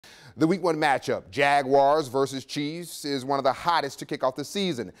The Week 1 matchup, Jaguars versus Chiefs, is one of the hottest to kick off the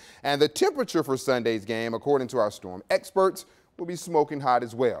season. And the temperature for Sunday's game, according to our storm experts, will be smoking hot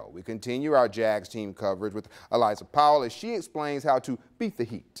as well. We continue our Jags team coverage with Eliza Powell as she explains how to beat the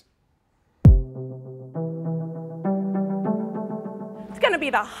heat. It's going to be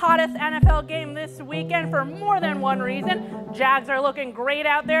the hottest NFL game this weekend for more than one reason. Jags are looking great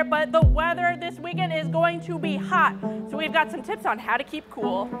out there, but the weather this weekend is going to be hot. So we've got some tips on how to keep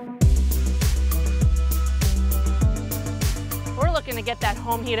cool. We're looking to get that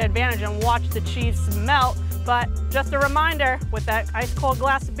home heat advantage and watch the Chiefs melt. But just a reminder, with that ice cold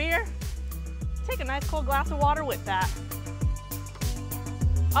glass of beer, take a nice cold glass of water with that.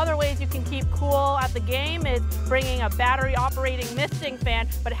 Other ways you can keep cool at the game is bringing a battery-operating misting fan,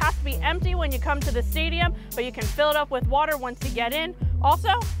 but it has to be empty when you come to the stadium, but you can fill it up with water once you get in. Also,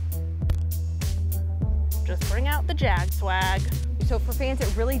 just bring out the Jag swag. So for fans,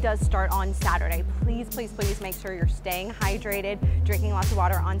 it really does start on Saturday. Please, please, please make sure you're staying hydrated, drinking lots of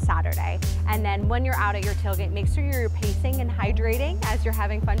water on Saturday. And then when you're out at your tailgate, make sure you're pacing and hydrating as you're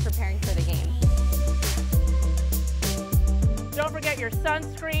having fun preparing for the game. Don't forget your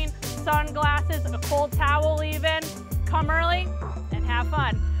sunscreen, sunglasses, a cold towel even. Come early and have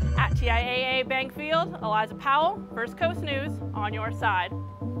fun. At TIAA Bank Field, Eliza Powell, First Coast News, on your side.